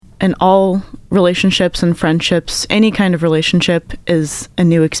And all relationships and friendships, any kind of relationship, is a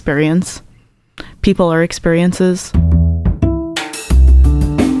new experience. People are experiences.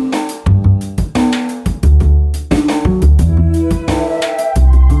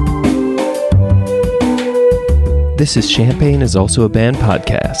 This is Champaign is Also a Band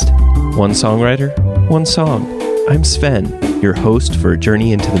podcast. One songwriter, one song. I'm Sven, your host for a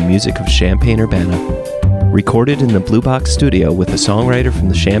journey into the music of Champaign-Urbana. Recorded in the Blue Box studio with a songwriter from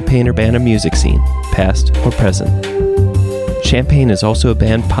the Champaign-Urbana music scene, past or present. Champaign is Also a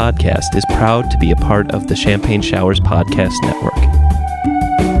Band podcast is proud to be a part of the Champaign Showers Podcast Network.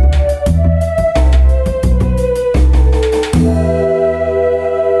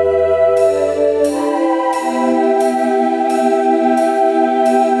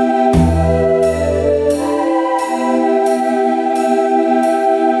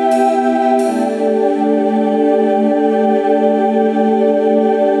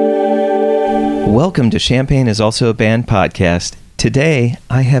 Welcome to Champaign is Also a Band podcast. Today,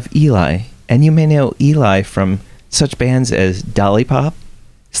 I have Eli, and you may know Eli from such bands as Dolly Pop,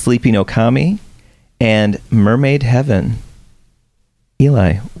 Sleepy No Kami, and Mermaid Heaven.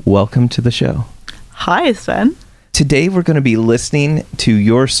 Eli, welcome to the show. Hi, Sven. Today, we're going to be listening to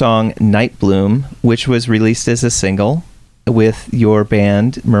your song Night Bloom, which was released as a single with your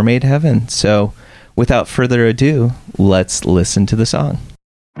band Mermaid Heaven. So, without further ado, let's listen to the song.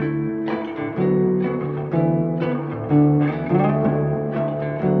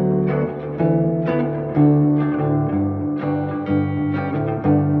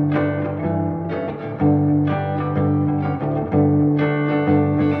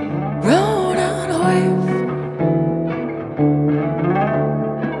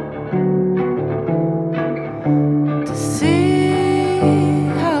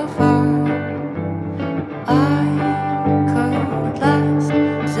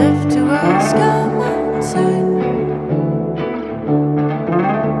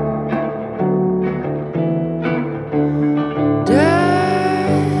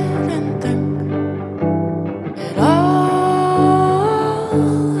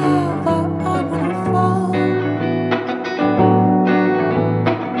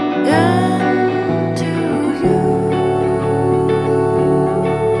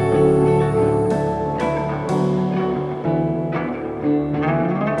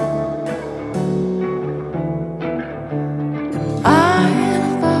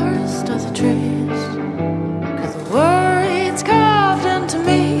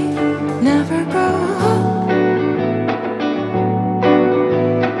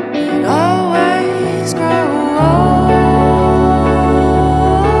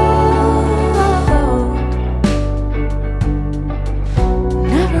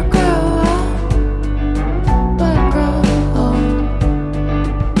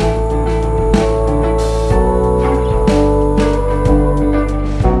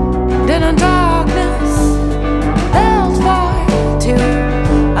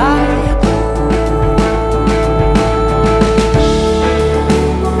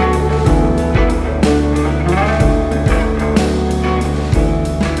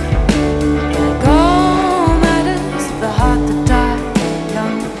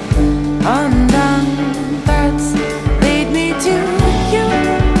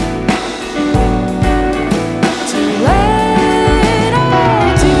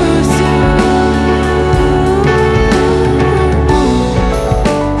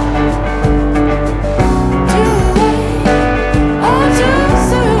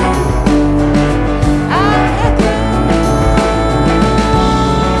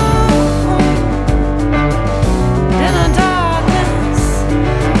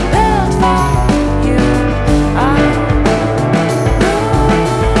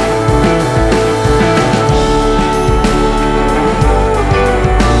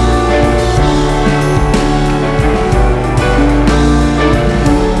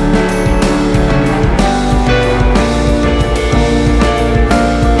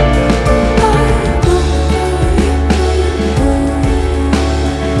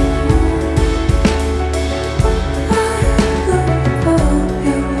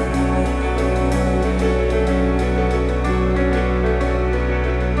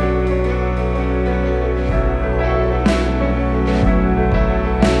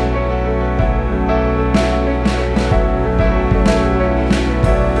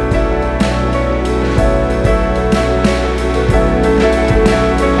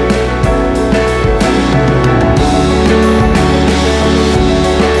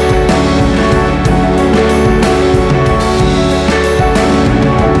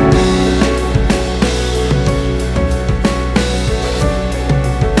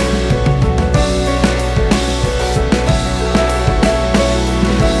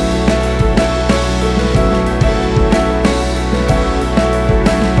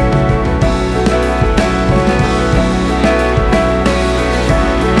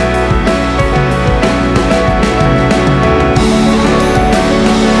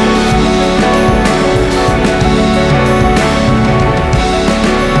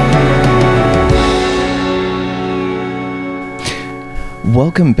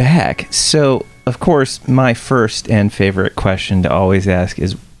 Welcome back. So, of course, my first and favorite question to always ask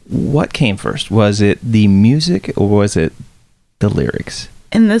is, what came first? Was it the music or was it the lyrics?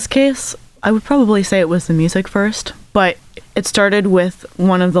 In this case, I would probably say it was the music first, but it started with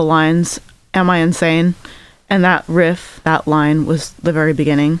one of the lines, "Am I insane?" And that riff, that line was the very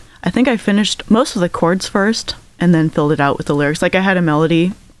beginning. I think I finished most of the chords first and then filled it out with the lyrics. Like I had a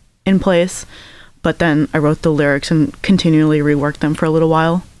melody in place, but then I wrote the lyrics and continually reworked them for a little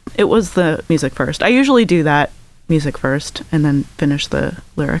while. It was the music first. I usually do that, music first, and then finish the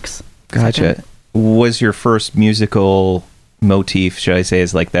lyrics. Gotcha. Second. Was your first musical motif, should I say,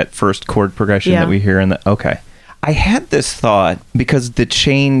 is like that first chord progression that we hear in the... Okay. I had this thought because the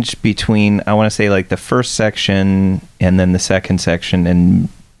change between, I want to say like the first section and then the second section, and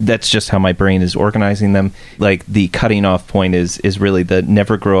that's just how my brain is organizing them. Like the cutting off point is really the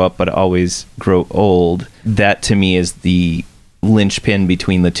never grow up but always grow old. That to me is the linchpin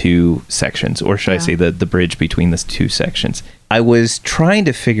between the two sections, or should I say the bridge between the two sections. I was trying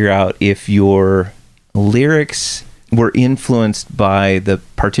to figure out if your lyrics were influenced by the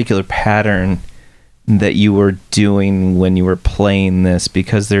particular pattern that you were doing when you were playing this,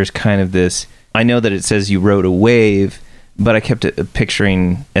 because there's kind of this, I know that it says you rode a wave, but I kept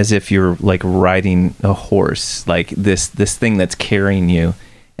picturing as if you're like riding a horse, like this thing that's carrying you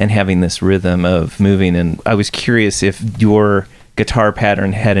and having this rhythm of moving. And I was curious if your guitar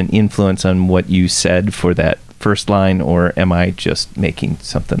pattern had an influence on what you said for that first line, or am I just making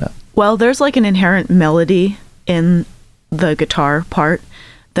something up? Well, there's like an inherent melody in the guitar part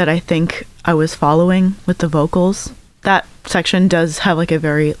that I think I was following with the vocals. That section does have like a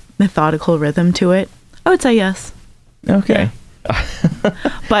very methodical rhythm to it. I would say yes. Okay. Yeah.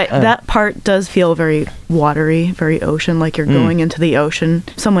 But that part does feel very watery, very ocean, like you're going into the ocean,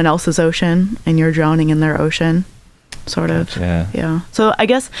 someone else's ocean, and you're drowning in their ocean, sort of. Gotcha. Yeah. So I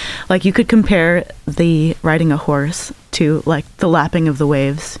guess like you could compare the riding a horse to like the lapping of the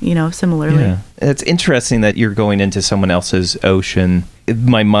waves, you know, similarly. Yeah. It's interesting that you're going into someone else's ocean.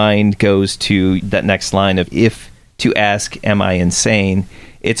 My mind goes to that next line of, if to ask, am I insane?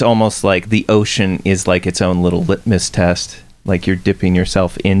 It's almost like the ocean is like its own little litmus test. Like you're dipping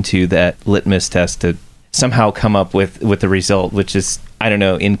yourself into that litmus test to somehow come up with the result, which is, I don't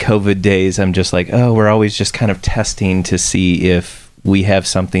know, in COVID days, I'm just like, oh, we're always just kind of testing to see if we have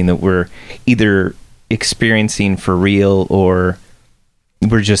something that we're either experiencing for real, or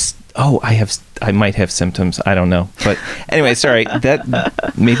we're just, I might have symptoms. I don't know. But anyway, sorry,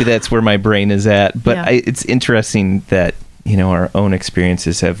 that maybe that's where my brain is at. But it's interesting that, you know, our own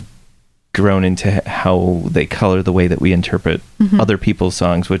experiences have grown into how they color the way that we interpret other people's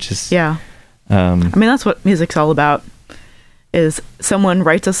songs, which is... Yeah. I mean, that's what music's all about, is someone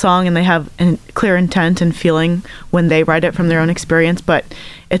writes a song and they have a clear intent and feeling when they write it from their own experience, but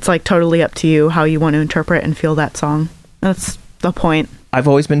it's like totally up to you how you want to interpret and feel that song. That's the point. I've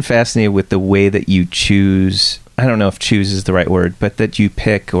always been fascinated with the way that you choose, I don't know if choose is the right word, but that you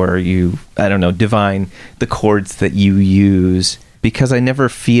pick or you, I don't know, divine the chords that you use, because I never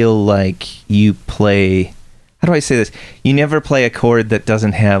feel like you play, how do I say this? You never play a chord that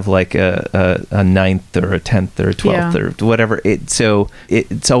doesn't have like a ninth or a 10th or a 12th or whatever. So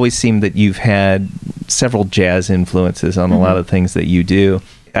it's always seemed that you've had several jazz influences on a lot of things that you do.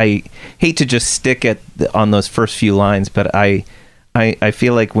 I hate to just stick on those first few lines, but I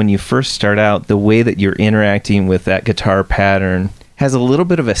feel like when you first start out, the way that you're interacting with that guitar pattern has a little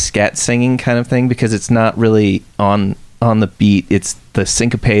bit of a scat singing kind of thing, because it's not really on the beat. It's the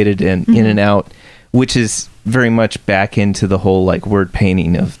syncopated and in and out, which is very much back into the whole like word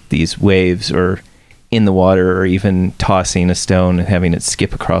painting of these waves, or in the water, or even tossing a stone and having it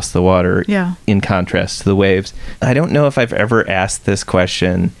skip across the water in contrast to the waves. I don't know if I've ever asked this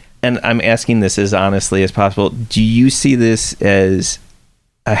question, and I'm asking this as honestly as possible. Do you see this as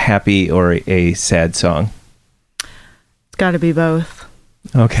a happy or a sad song? It's got to be both.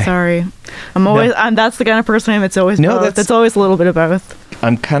 Okay. Sorry. That's the kind of person I am. It's always both. It's always a little bit of both.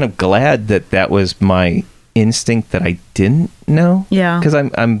 I'm kind of glad that was my instinct that I didn't know. Yeah. Because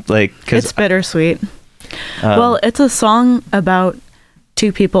I'm like... It's bittersweet. Well, it's a song about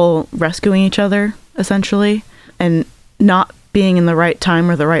two people rescuing each other, essentially, and not being in the right time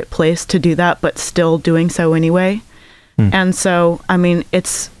or the right place to do that, but still doing so anyway. And so, I mean,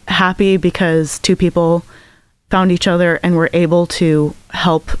 it's happy because two people found each other and were able to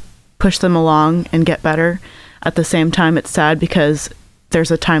help push them along and get better. At the same time, it's sad because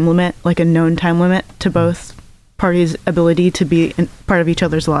there's a time limit, like a known time limit to both parties' ability to be part of each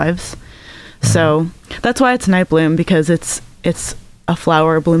other's lives. So that's why it's Night Bloom, because it's a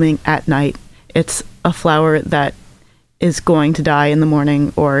flower blooming at night. It's a flower that is going to die in the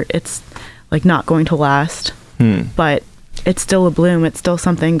morning, or it's like not going to last. But it's still a bloom. It's still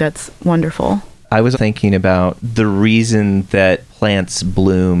something that's wonderful. I was thinking about the reason that plants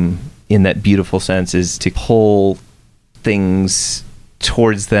bloom in that beautiful sense is to pull things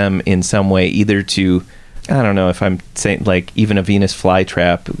towards them in some way, either to, I don't know if I'm saying like even a Venus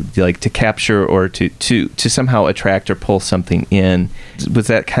flytrap, like to capture or to somehow attract or pull something in. Was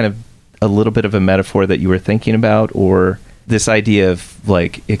that kind of a little bit of a metaphor that you were thinking about, or this idea of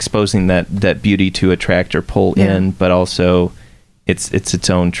like exposing that beauty to attract or pull in, but also it's its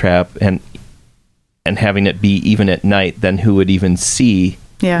own trap, and having it be even at night, then who would even see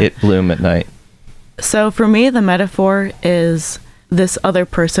it bloom at night? So for me, the metaphor is this other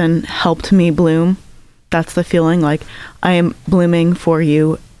person helped me bloom. That's the feeling, like I am blooming for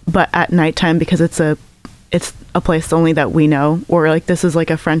you, but at nighttime, because it's a place only that we know, or like this is like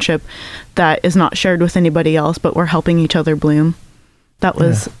a friendship that is not shared with anybody else, but we're helping each other bloom. That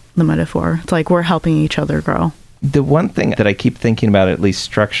was the metaphor. It's like we're helping each other grow. The one thing that I keep thinking about, at least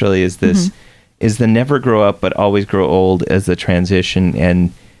structurally, is this, is the never grow up but always grow old as the transition.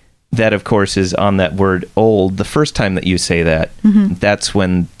 And that, of course, is on that word old. The first time that you say that, that's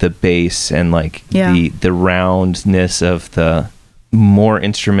when the bass and like the roundness of the more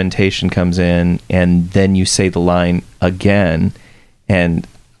instrumentation comes in, and then you say the line again. And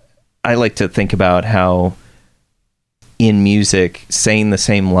I like to think about how in music, saying the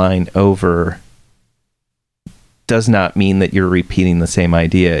same line over does not mean that you're repeating the same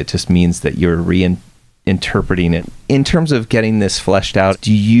idea. It just means that you're reinterpreting it. In terms of getting this fleshed out,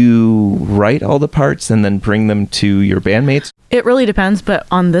 do you write all the parts and then bring them to your bandmates? It really depends, but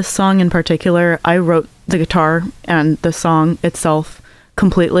on this song in particular, I wrote the guitar and the song itself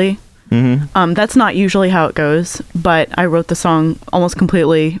completely. That's not usually how it goes, but I wrote the song almost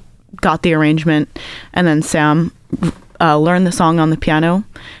completely, got the arrangement, and then Sam learned the song on the piano.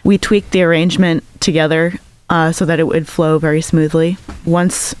 We tweaked the arrangement together so that it would flow very smoothly.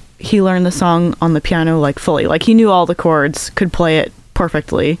 Once he learned the song on the piano, like fully, like he knew all the chords, could play it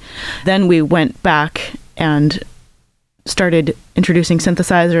perfectly. Then we went back and started introducing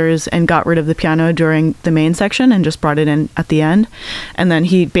synthesizers and got rid of the piano during the main section and just brought it in at the end. And then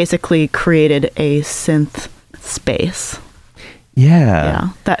he basically created a synth space. Yeah,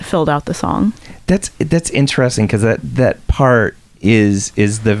 that filled out the song. That's interesting, because that part is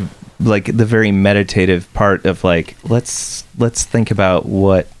the like the very meditative part of like let's think about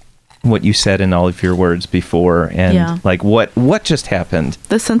what you said in all of your words before, and like what just happened.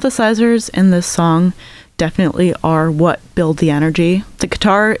 The synthesizers in this song definitely are what build the energy. The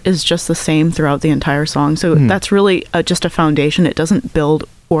guitar is just the same throughout the entire song, so that's really just a foundation. It doesn't build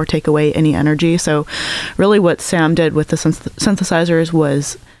or take away any energy. So really what Sam did with the synthesizers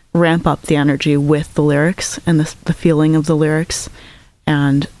was ramp up the energy with the lyrics and the feeling of the lyrics.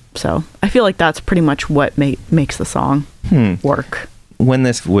 And so I feel like that's pretty much what makes the song work. When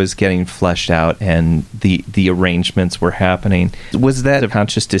this was getting fleshed out and the arrangements were happening, was that a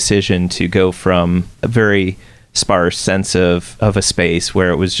conscious decision to go from a very sparse sense of a space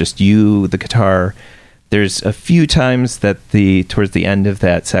where it was just you, the guitar? There's a few times that towards the end of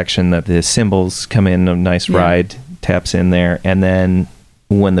that section that the cymbals come in, a nice ride taps in there, and then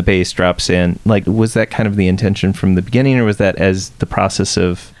when the bass drops in, like, was that kind of the intention from the beginning, or was that as the process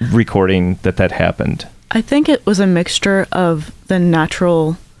of recording that happened? I think it was a mixture of the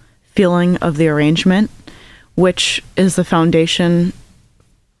natural feeling of the arrangement, which is the foundation,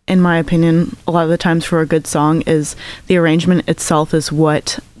 in my opinion, a lot of the times for a good song, is the arrangement itself is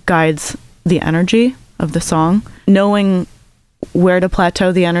what guides the energy of the song. Knowing where to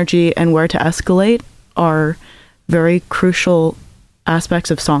plateau the energy and where to escalate are very crucial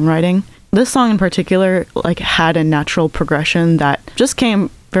aspects of songwriting. This song in particular, like, had a natural progression that just came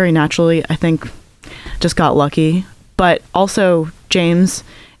very naturally. I think just got lucky. But also James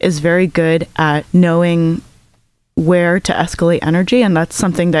is very good at knowing where to escalate energy, and that's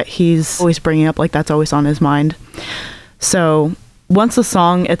something that he's always bringing up, like that's always on his mind. So once the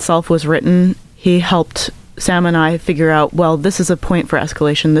song itself was written, he helped Sam and I figure out, well, this is a point for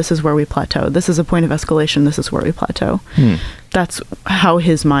escalation, this is where we plateau. This is a point of escalation, this is where we plateau. That's how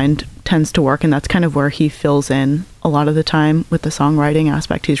his mind tends to work, and that's kind of where he fills in a lot of the time with the songwriting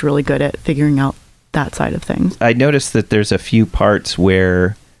aspect. He's really good at figuring out that side of things. I noticed that there's a few parts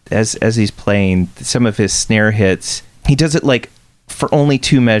where as he's playing some of his snare hits, he does it like for only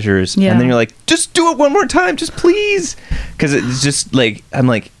 2 measures, and then you're like, just do it one more time, just please, because it's just like, I'm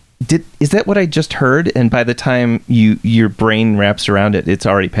like, is that what I just heard? And by the time your brain wraps around it, it's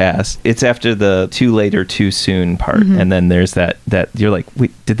already passed. It's after the too late or too soon part, and then there's that you're like,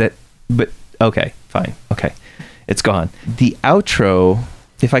 wait, did that? But okay, fine, okay. it's gone. The outro,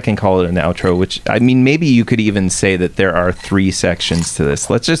 if I can call it an outro, which, I mean, maybe you could even say that there are 3 sections to this.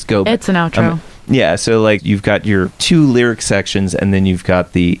 Let's just go. It's an outro. Yeah, so like you've got your 2 lyric sections, and then you've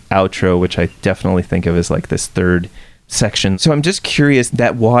got the outro, which I definitely think of as like this 3rd section. So I'm just curious,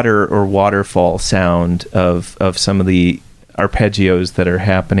 that water or waterfall sound of some of the arpeggios that are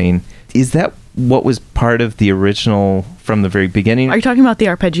happening, is that what was part of the original from the very beginning? Are you talking about the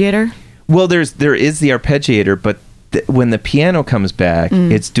arpeggiator? Well, there is the arpeggiator, but when the piano comes back,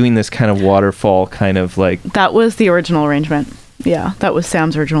 it's doing this kind of waterfall kind of like... That was the original arrangement. Yeah, that was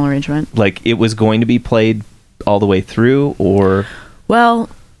Sam's original arrangement. Like it was going to be played all the way through, or... Well,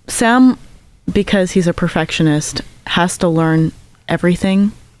 Sam, because he's a perfectionist, has to learn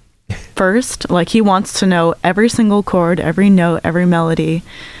everything first. Like he wants to know every single chord, every note, every melody.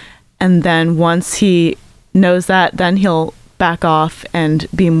 And then once he knows that, then he'll back off and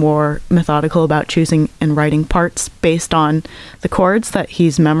be more methodical about choosing and writing parts based on the chords that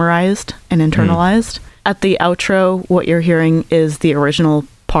he's memorized and internalized. At the outro, what you're hearing is the original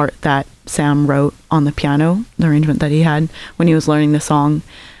part that Sam wrote on the piano, the arrangement that he had when he was learning the song.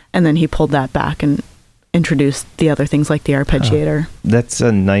 And then he pulled that back and introduced the other things like the arpeggiator. That's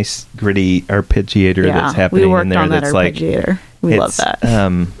a nice gritty arpeggiator that's happening we worked in there. On that that's arpeggiator. Like, we love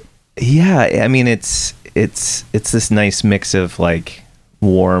that. Yeah, I mean it's this nice mix of like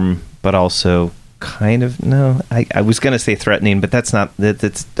warm, but also kind of I was gonna say threatening, but that's not.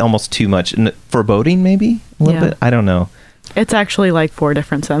 That's almost too much. Foreboding, maybe a little bit. I don't know. It's actually like 4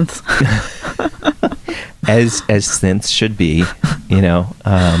 different synths. as synths should be, you know.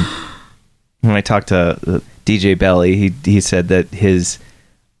 When I talked to DJ Belly, he said that his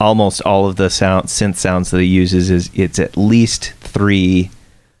almost all of the synth sounds that he uses it's at least 3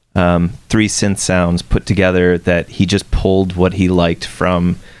 synth sounds put together that he just pulled what he liked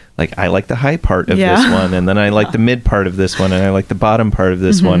from. Like, I like the high part of this one, and then I like the mid part of this one, and I like the bottom part of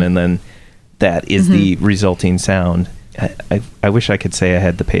this one, and then that is the resulting sound. I wish I could say I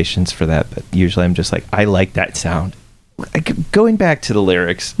had the patience for that, but usually I'm just like, I like that sound. Going back to the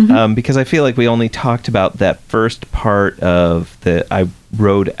lyrics, because I feel like we only talked about that first part of I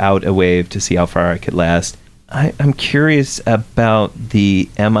rode out a wave to see how far I could last. I'm curious about the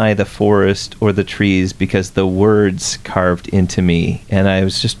am I the forest or the trees, because the words carved into me, and I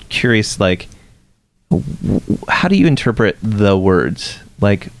was just curious, like, how do you interpret the words?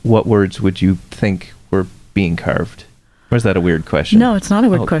 Like, what words would you think were being carved? Or is that a weird question? No, it's not a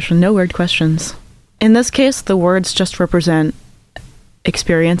weird question. No weird questions. In this case, the words just represent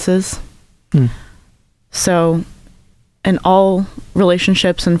experiences. So in all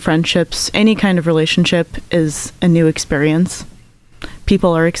relationships and friendships, any kind of relationship is a new experience.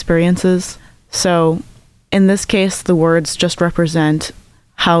 People are experiences. So in this case, the words just represent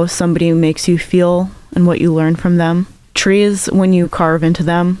how somebody makes you feel and what you learn from them. Trees, when you carve into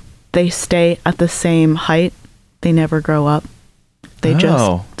them, they stay at the same height. They never grow up. They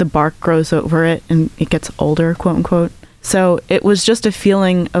the bark grows over it and it gets older, quote unquote. So it was just a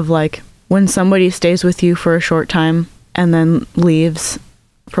feeling of like when somebody stays with you for a short time and then leaves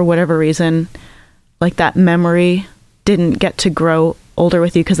for whatever reason, like that memory didn't get to grow older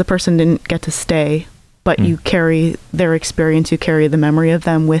with you because the person didn't get to stay, but you carry their experience, you carry the memory of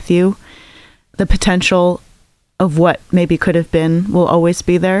them with you. The potential of what maybe could have been will always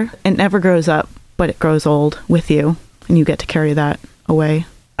be there. It never grows up, but it grows old with you, and you get to carry that away.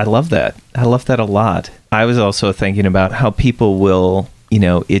 I love that. I love that a lot. I was also thinking about how people will, you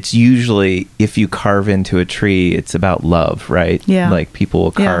know, it's usually if you carve into a tree, it's about love, right? Yeah. Like people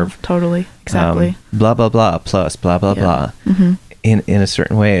will carve. Yeah, totally. Exactly. Blah, blah, blah, plus blah, blah, blah. In a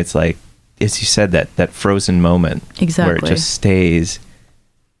certain way, it's like, as you said, that frozen moment. Exactly. Where it just stays.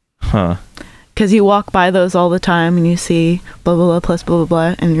 Because you walk by those all the time and you see blah, blah, blah, plus blah, blah,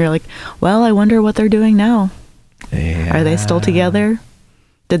 blah. And you're like, well, I wonder what they're doing now. Yeah. Are they still together?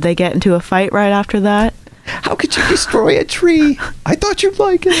 Did they get into a fight right after that? How could you destroy a tree? I thought you'd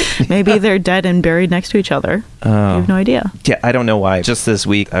like it. Maybe they're dead and buried next to each other. You have no idea. Yeah, I don't know why. Just this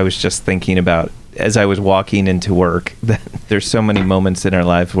week, I was just thinking about, as I was walking into work, that there's so many moments in our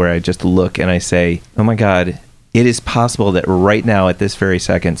life where I just look and I say, oh my God, it is possible that right now at this very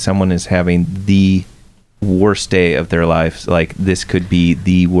second, someone is having the worst day of their life. Like, this could be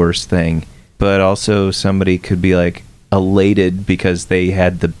the worst thing. But also somebody could be like elated because they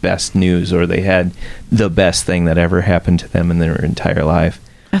had the best news or they had the best thing that ever happened to them in their entire life.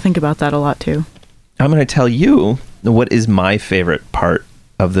 I think about that a lot too. I'm going to tell you what is my favorite part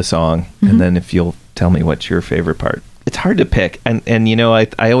of the song. And then if you'll tell me what's your favorite part. It's hard to pick. And you know,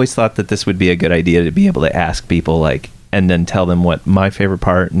 I always thought that this would be a good idea to be able to ask people, like, and then tell them what my favorite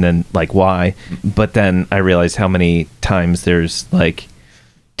part and then like why. But then I realized how many times there's like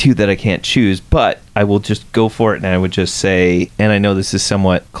two that I can't choose, but I will just go for it. And I would just say, and I know this is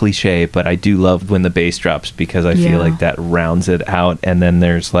somewhat cliche, but I do love when the bass drops because I feel like that rounds it out. And then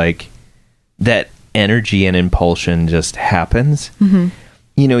there's like that energy and impulsion just happens. Mm-hmm.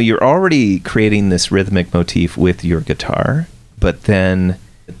 You know, you're already creating this rhythmic motif with your guitar, but then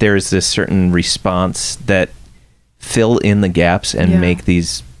there's this certain response that fill in the gaps and make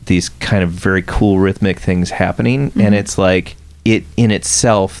these kind of very cool rhythmic things happening. Mm-hmm. And it's like, it in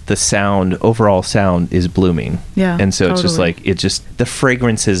itself, the overall sound is blooming. Yeah. And so it's just like, the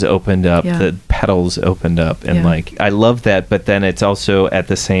fragrances opened up, the petals opened up. And like, I love that. But then it's also at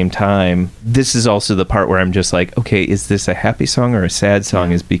the same time, this is also the part where I'm just like, okay, is this a happy song or a sad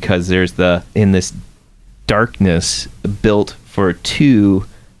song? Is because there's in this darkness built for two,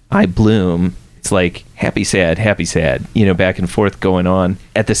 I bloom. It's like happy, sad, you know, back and forth going on.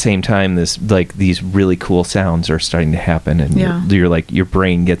 At the same time, these really cool sounds are starting to happen, and you're like, your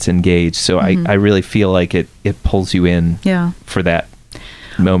brain gets engaged. So I really feel like it pulls you in for that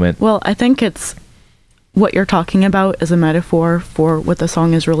moment. Well, I think it's what you're talking about is a metaphor for what the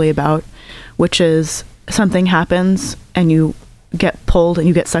song is really about, which is something happens and you get pulled and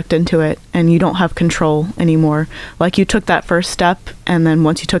you get sucked into it and you don't have control anymore. Like you took that first step, and then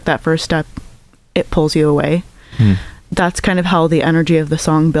once you took that first step, it pulls you away. That's kind of how the energy of the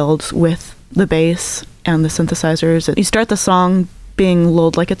song builds with the bass and the synthesizers. You start the song being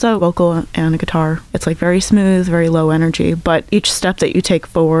lulled like it's a vocal and a guitar. It's like very smooth, very low energy, but each step that you take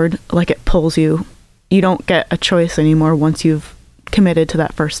forward, like it pulls you. You don't get a choice anymore once you've committed to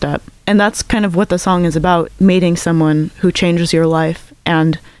that first step. And that's kind of what the song is about, meeting someone who changes your life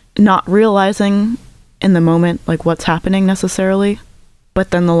and not realizing in the moment like what's happening necessarily.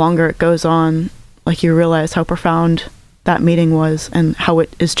 But then the longer it goes on, like you realize how profound that meeting was and how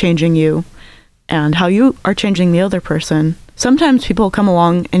it is changing you and how you are changing the other person. Sometimes people come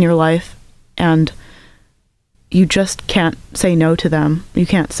along in your life and you just can't say no to them. You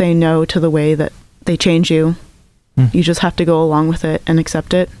can't say no to the way that they change you. You just have to go along with it and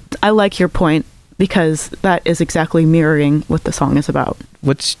accept it. I like your point because that is exactly mirroring what the song is about.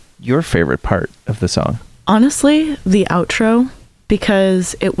 What's your favorite part of the song? Honestly, the outro,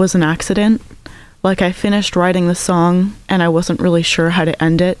 because it was an accident. Like I finished writing the song and I wasn't really sure how to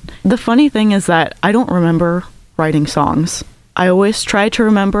end it. The funny thing is that I don't remember writing songs. I always try to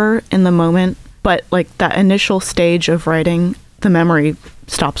remember in the moment, but like that initial stage of writing, the memory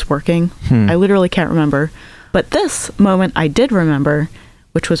stops working. I literally can't remember. But this moment I did remember,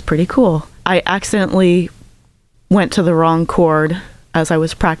 which was pretty cool. I accidentally went to the wrong chord as I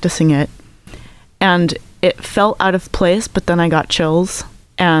was practicing it, and it felt out of place, but then I got chills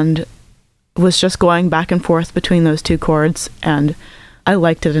and was just going back and forth between those two chords, and I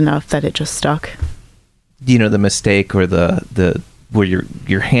liked it enough that it just stuck. You know, the mistake or the where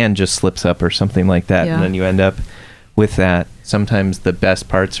your hand just slips up or something like that, and then you end up with that. Sometimes the best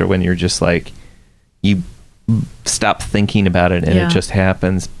parts are when you're just like, you stop thinking about it and it just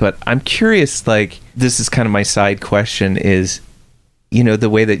happens. But I'm curious, like, this is kind of my side question is, you know, the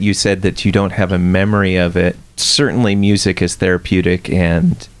way that you said that you don't have a memory of it. Certainly music is therapeutic,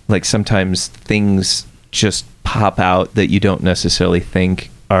 and like sometimes things just pop out that you don't necessarily think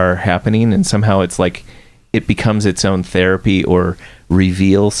are happening, and somehow it's like it becomes its own therapy or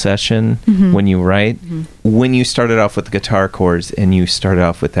reveal session when you write. When you started off with the guitar chords and you started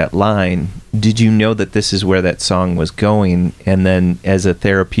off with that line, did you know that this is where that song was going? And then as a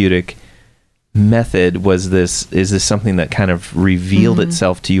therapeutic method, is this something that kind of revealed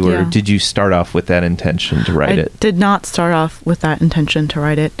itself to you, or did you start off with that intention to write it? I did not start off with that intention to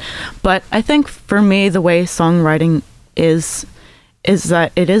write it, but I think for me the way songwriting is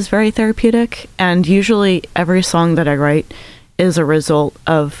that it is very therapeutic, and usually every song that I write is a result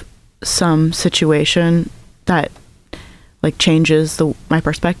of some situation that like changes my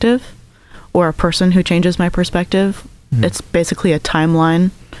perspective, or a person who changes my perspective. It's basically a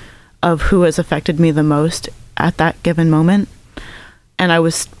timeline of who has affected me the most at that given moment. And I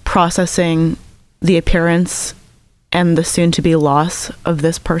was processing the appearance and the soon-to-be loss of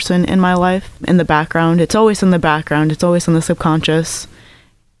this person in my life in the background. It's always in the background. It's always in the subconscious.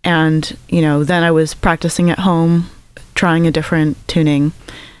 And, you know, then I was practicing at home, trying a different tuning,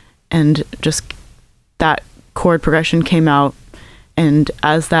 and just that chord progression came out. And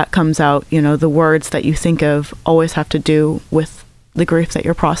as that comes out, you know, the words that you think of always have to do with the grief that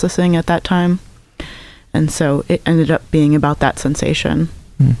you're processing at that time. And so it ended up being about that sensation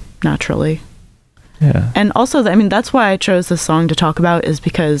naturally. Yeah. And also, I mean, that's why I chose this song to talk about, is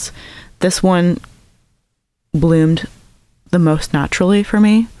because this one bloomed the most naturally for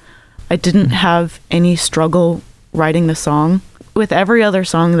me. I didn't have any struggle writing the song. With every other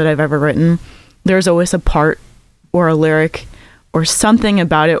song that I've ever written, there's always a part or a lyric or something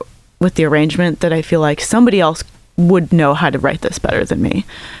about it with the arrangement that I feel like somebody else would know how to write this better than me.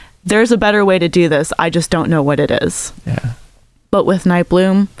 There's a better way to do this. I just don't know what it is. Yeah. But with Night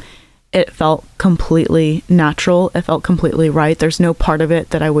Bloom, it felt completely natural. It felt completely right. There's no part of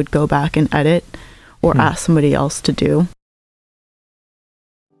it that I would go back and edit or ask somebody else to do.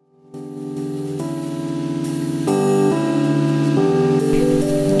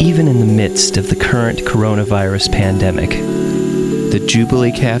 Even in the midst of the current coronavirus pandemic, the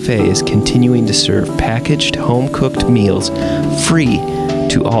Jubilee Cafe is continuing to serve packaged, home-cooked meals free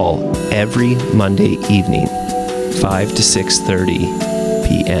to all every Monday evening, 5 to 6:30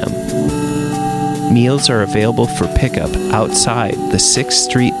 p.m. Meals are available for pickup outside the 6th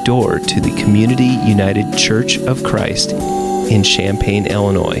Street door to the Community United Church of Christ in Champaign,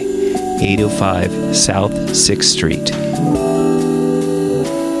 Illinois, 805 South 6th Street.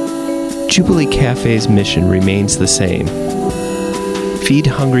 Jubilee Cafe's mission remains the same. Feed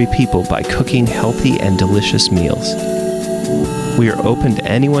hungry people by cooking healthy and delicious meals. We are open to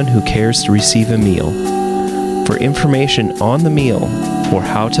anyone who cares to receive a meal. For information on the meal or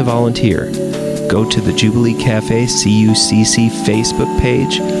how to volunteer, go to the Jubilee Cafe CUCC Facebook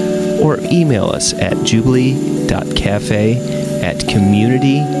page or email us at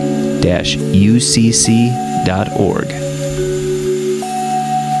jubilee.cafe@community-ucc.org.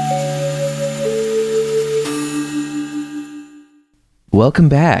 Welcome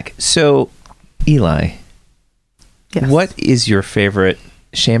back. So, Eli, Yes. What is your favorite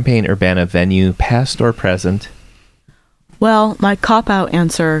Champaign-Urbana venue, past or present? Well, my cop-out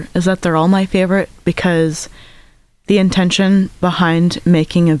answer is that they're all my favorite because the intention behind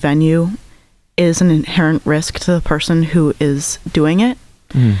making a venue is an inherent risk to the person who is doing it.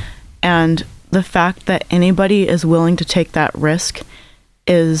 And the fact that anybody is willing to take that risk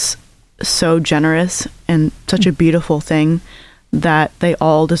is so generous and such a beautiful thing that they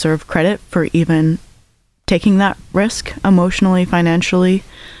all deserve credit for even taking that risk emotionally, financially.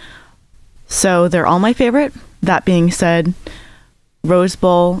 So they're all my favorite. That being said, Rose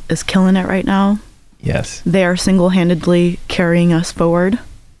Bowl is killing it right now. Yes. They are single-handedly carrying us forward.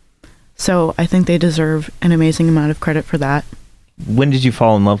 So I think they deserve an amazing amount of credit for that. When did you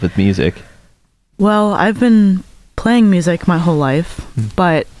fall in love with music? Well, I've been playing music my whole life,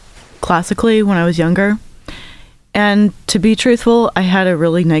 but classically when I was younger. And to be truthful, I had a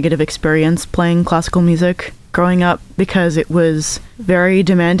really negative experience playing classical music growing up because it was very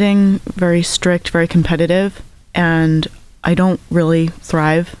demanding, very strict, very competitive, and I don't really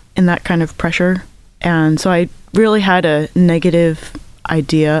thrive in that kind of pressure. And so I really had a negative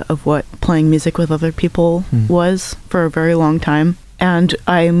idea of what playing music with other people was for a very long time. And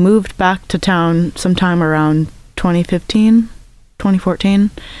I moved back to town sometime around 2015,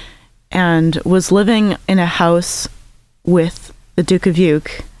 2014, and was living in a house with the Duke of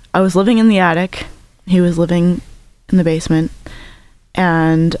Uke. I was living in the attic. He was living in the basement.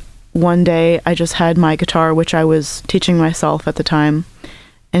 And one day I just had my guitar, which I was teaching myself at the time,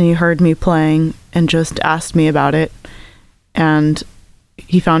 and he heard me playing and just asked me about it. And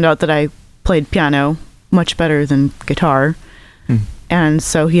he found out that I played piano much better than guitar. And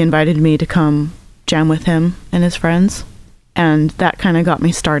so he invited me to come jam with him and his friends. And that kind of got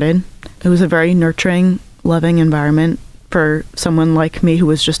me started. It was a very nurturing, loving environment for someone like me who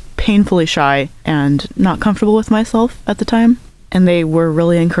was just painfully shy and not comfortable with myself at the time. And they were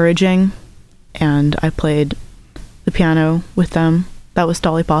really encouraging. And I played the piano with them. That was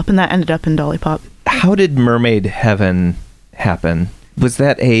Dolly Pop, and that ended up in Dolly Pop. How did Mermaid Heaven happen? Was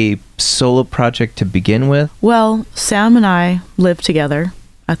that a solo project to begin with? Well, Sam and I lived together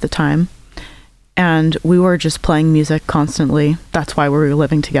at the time. And we were just playing music constantly. That's why we were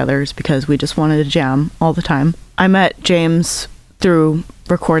living together, is because we just wanted to jam all the time. I met James through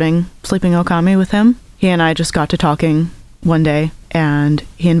recording Sleeping Okami with him. He and I just got to talking one day, and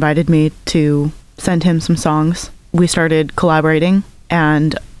he invited me to send him some songs. We started collaborating,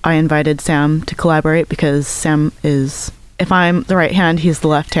 and I invited Sam to collaborate because Sam is, if I'm the right hand, he's the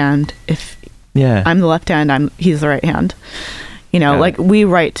left hand. If I'm the left hand, he's the right hand. You know, like we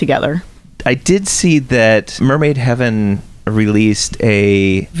write together. I did see that Mermaid Heaven released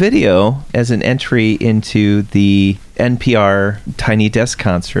a video as an entry into the NPR Tiny Desk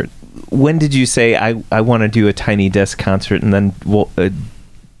concert. When did you say, I want to do a Tiny Desk concert, and then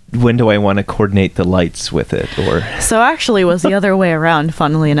when do I want to coordinate the lights with it? Or So actually it was the other way around,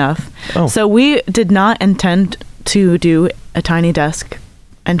 funnily enough. So we did not intend to do a Tiny Desk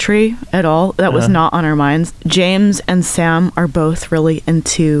entry at all. That was not on our minds. James and Sam are both really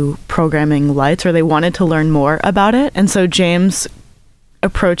into programming lights, or they wanted to learn more about it. And so James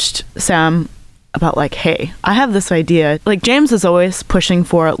approached Sam about like, hey, I have this idea. Like, James is always pushing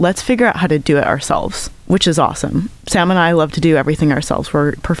for, let's figure out how to do it ourselves, which is awesome. Sam and I love to do everything ourselves.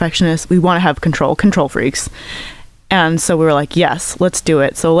 We're perfectionists. We want to have control freaks. And so we were like, yes, let's do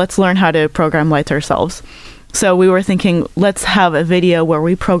it. So let's learn how to program lights ourselves. So we were thinking, let's have a video where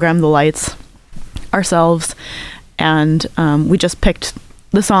we program the lights ourselves. And we just picked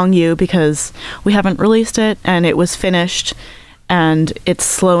the song You because we haven't released it and it was finished and it's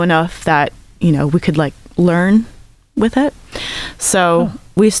slow enough that, you know, we could like learn with it. So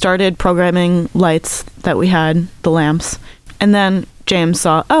we started programming lights that we had, the lamps. And then James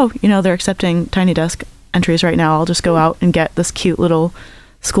saw, oh, you know, they're accepting Tiny Desk entries right now. I'll just go out and get this cute little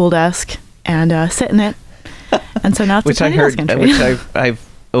school desk and sit in it. And so now it's a Tiny Desk entry. Which I've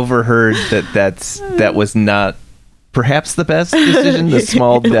overheard that was not perhaps the best decision, the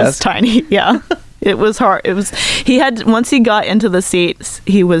small desk. It was tiny, yeah. It was hard. Once he got into the seat,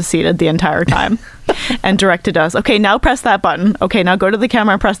 he was seated the entire time and directed us, okay, now press that button. Okay, now go to the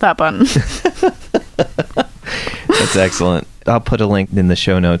camera and press that button. That's excellent. I'll put a link in the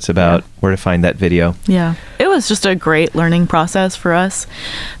show notes about where to find that video. Yeah. It was just a great learning process for us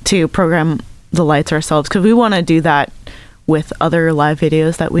to program the lights ourselves because we want to do that with other live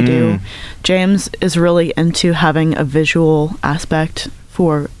videos that we do. James is really into having a visual aspect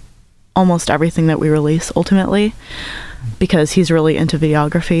for almost everything that we release ultimately because he's really into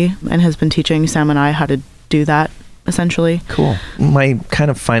videography and has been teaching Sam and I how to do that essentially. Cool. My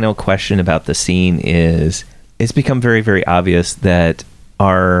kind of final question about the scene is, it's become very, very obvious that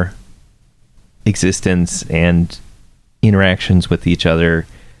our existence and interactions with each other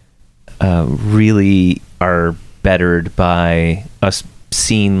really are bettered by us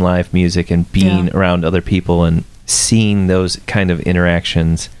seeing live music and being around other people and seeing those kind of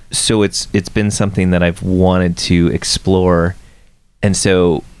interactions. So it's been something that I've wanted to explore. And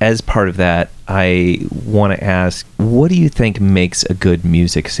so as part of that, I want to ask, what do you think makes a good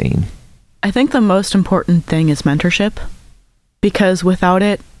music scene? I think the most important thing is mentorship, because without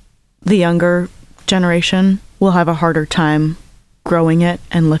it, the younger generation will have a harder time growing it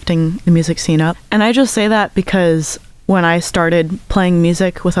and lifting the music scene up. And I just say that because when I started playing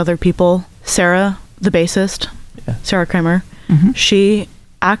music with other people, Sarah, the bassist, Sarah Kramer, she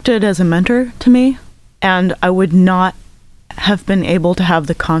acted as a mentor to me, and I would not have been able to have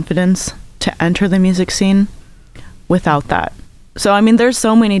the confidence to enter the music scene without that. So, I mean, there's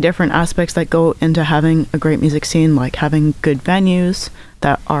so many different aspects that go into having a great music scene, like having good venues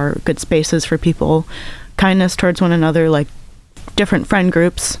that are good spaces for people, kindness towards one another, like different friend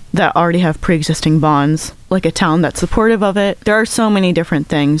groups that already have pre-existing bonds, like a town that's supportive of it. There are so many different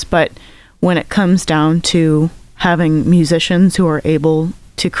things, but when it comes down to having musicians who are able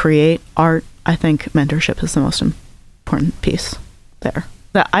to create art, I think mentorship is the most important piece there.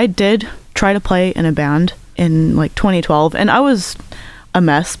 That I did try to play in a band in like 2012, and I was a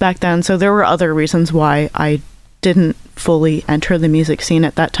mess back then, so there were other reasons why I didn't fully enter the music scene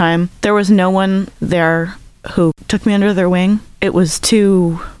at that time. There was no one there who took me under their wing. It was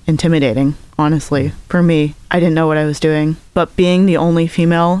too intimidating, honestly, for me. I didn't know what I was doing, but being the only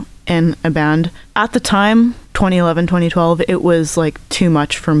female in a band at the time, 2011, 2012, it was like too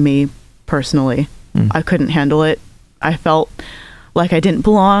much for me personally. I couldn't handle it. I felt like I didn't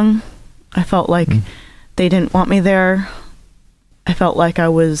belong. I felt like they didn't want me there. I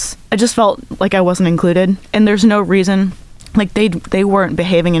just felt like I wasn't included. And there's no reason, like they weren't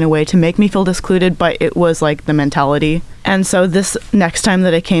behaving in a way to make me feel excluded, but it was like the mentality. And so this next time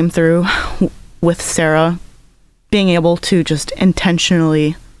that I came through with Sarah, being able to just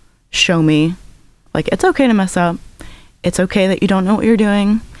intentionally show me, like, it's okay to mess up. It's okay that you don't know what you're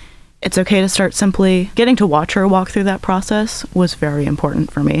doing. It's okay to start simply. Getting to watch her walk through that process was very important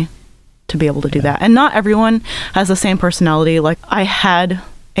for me to be able to do that. And not everyone has the same personality. Like, I had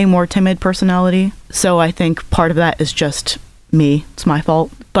a more timid personality, so I think part of that is just me. It's my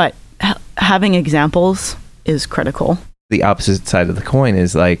fault. But having examples is critical. The opposite side of the coin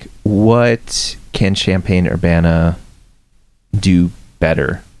is like, what can Champaign-Urbana do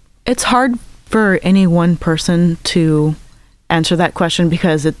better? It's hard for any one person to answer that question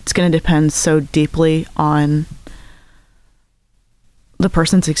because it's going to depend so deeply on the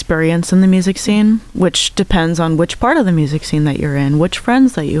person's experience in the music scene, which depends on which part of the music scene that you're in, which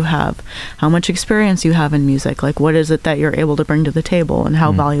friends that you have, how much experience you have in music, like what is it that you're able to bring to the table and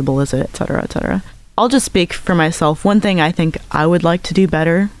how valuable is it, et cetera, et cetera. I'll just speak for myself. One thing I think I would like to do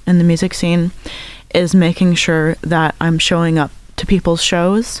better in the music scene is making sure that I'm showing up to people's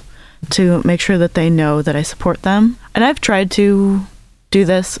shows to make sure that they know that I support them. And I've tried to do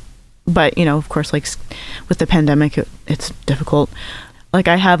this, but, you know, of course, like with the pandemic, it's difficult. Like,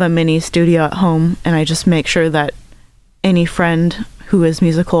 I have a mini studio at home, and I just make sure that any friend who is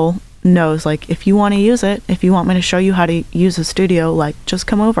musical knows, like, if you want to use it, if you want me to show you how to use a studio, like, just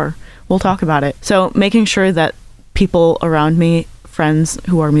come over. We'll talk about it. So making sure that people around me, friends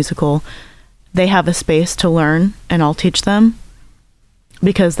who are musical, they have a space to learn, and I'll teach them,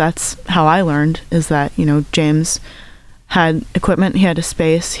 because that's how I learned, is that, you know, James had equipment, he had a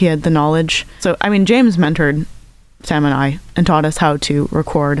space, he had the knowledge. So, I mean, James mentored Sam and I and taught us how to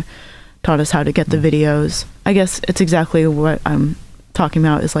record, taught us how to get the videos. I guess it's exactly what I'm talking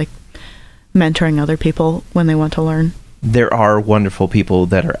about, is like mentoring other people when they want to learn. There are wonderful people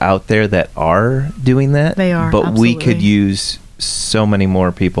that are out there that are doing that. They are, but absolutely. We could use so many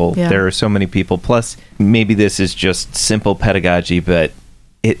more people. Yeah. There are so many people. Plus, maybe this is just simple pedagogy, but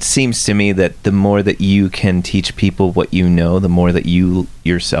it seems to me that the more that you can teach people what you know, the more that you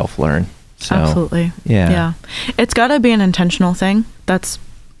yourself learn. So, absolutely. Yeah. It's got to be an intentional thing. That's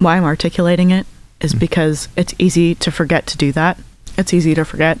why I'm articulating it, is because it's easy to forget to do that. It's easy to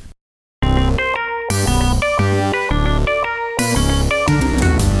forget.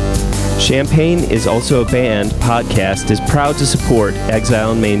 Champaign is Also a Band podcast is proud to support Exile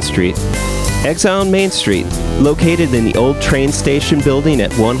on Main Street. Exile on Main Street, located in the old train station building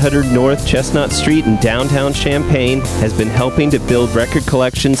at 100 North Chestnut Street in downtown Champaign, has been helping to build record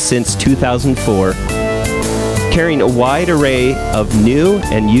collections since 2004. Carrying a wide array of new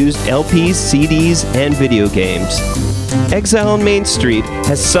and used LPs, CDs, and video games. Exile on Main Street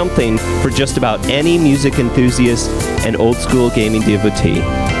has something for just about any music enthusiast and old school gaming devotee.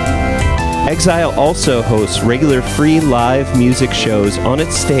 Exile also hosts regular free live music shows on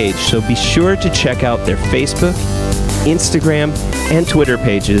its stage, so be sure to check out their Facebook, Instagram, and Twitter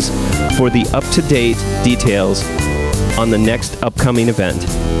pages for the up-to-date details on the next upcoming event.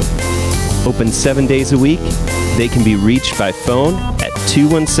 Open 7 days a week, they can be reached by phone at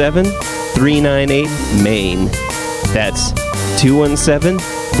 217-398-MAIN. That's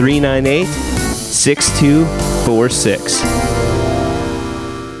 217-398-6246.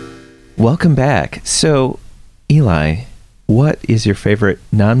 Welcome back. So, Eli, what is your favorite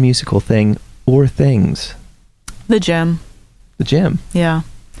non-musical thing or things? The gym. The gym? Yeah.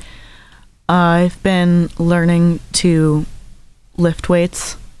 I've been learning to lift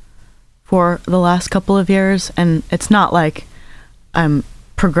weights for the last couple of years, and it's not like I'm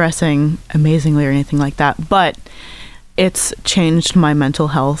progressing amazingly or anything like that, but it's changed my mental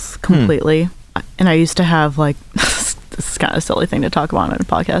health completely. And I used to have, like, this is kind of a silly thing to talk about on a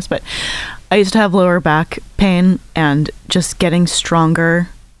podcast, but I used to have lower back pain, and just getting stronger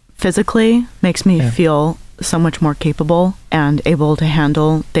physically makes me feel so much more capable and able to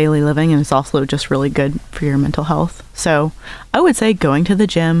handle daily living, and it's also just really good for your mental health. So I would say going to the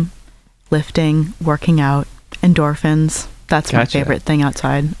gym, lifting, working out, endorphins. That's my favorite thing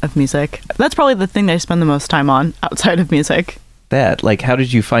outside of music. That's probably the thing that I spend the most time on outside of music. That, like, how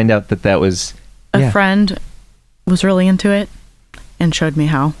did you find out that was... A friend was really into it and showed me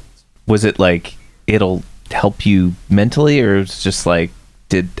how. Was it like it'll help you mentally, or it's just like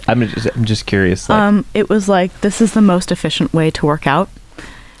I'm just curious, like, it was like, this is the most efficient way to work out,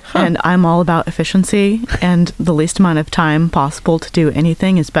 and I'm all about efficiency, and the least amount of time possible to do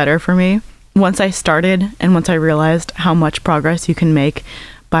anything is better for me. Once I started, and once I realized how much progress you can make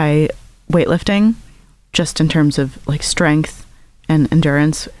by weightlifting, just in terms of like strength and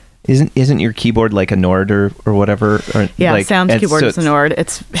endurance. Isn't your keyboard like a Nord or whatever? Or yeah, like, Sam's keyboard is a Nord.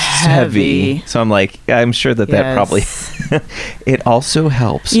 It's heavy. So I'm like, I'm sure that probably... It also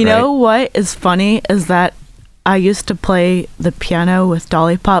helps, You know what is funny is that I used to play the piano with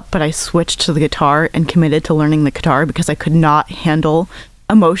Dolly Pop, but I switched to the guitar and committed to learning the guitar because I could not handle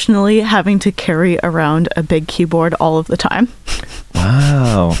emotionally having to carry around a big keyboard all of the time.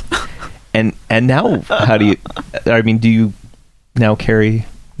 Wow. And now, do you now carry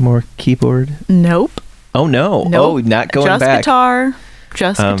more keyboard? Nope. Oh no. Nope. Oh, not going just back.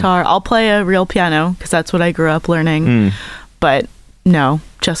 Just guitar. I'll play a real piano because that's what I grew up learning. But no,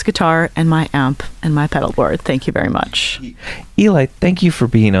 just guitar and my amp and my pedal board. Thank you very much. Eli, thank you for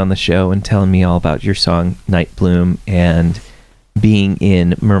being on the show and telling me all about your song Night Bloom and being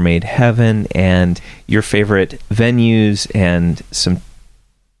in Mermaid Heaven and your favorite venues and some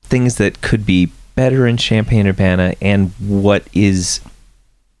things that could be better in Champaign-Urbana, and what is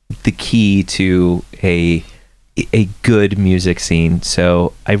the key to a good music scene.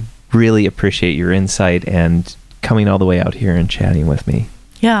 So I really appreciate your insight and coming all the way out here and chatting with me.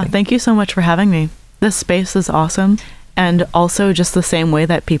 Yeah, thank you so much for having me. This space is awesome, And also just the same way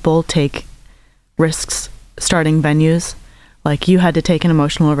that people take risks starting venues. Like you had to take an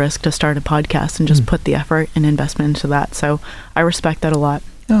emotional risk to start a podcast and just put the effort and investment into that. So I respect that a lot.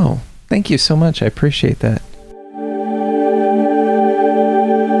 Oh, thank you so much. I appreciate that.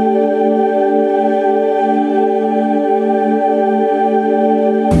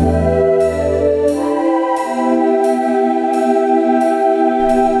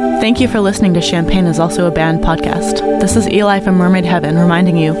 Thank you for listening to Champaign is Also a Band podcast. This is Eli from Mermaid Heaven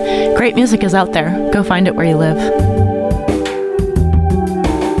reminding you, great music is out there. Go find it where you live.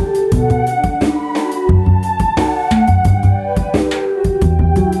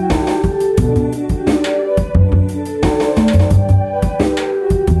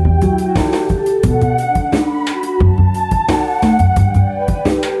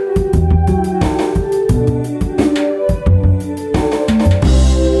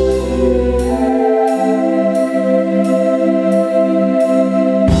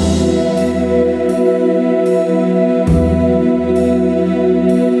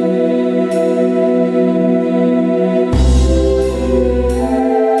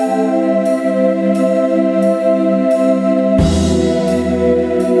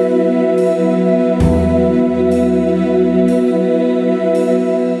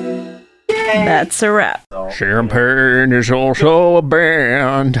 That's a wrap. Champaign is also a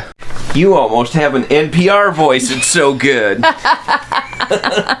band. You almost have an NPR voice. It's so good.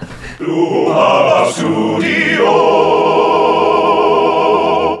 Studio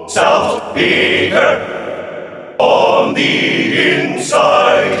South Peter on the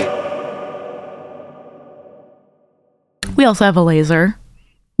inside. We also have a laser.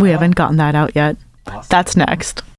 We haven't gotten that out yet. That's next.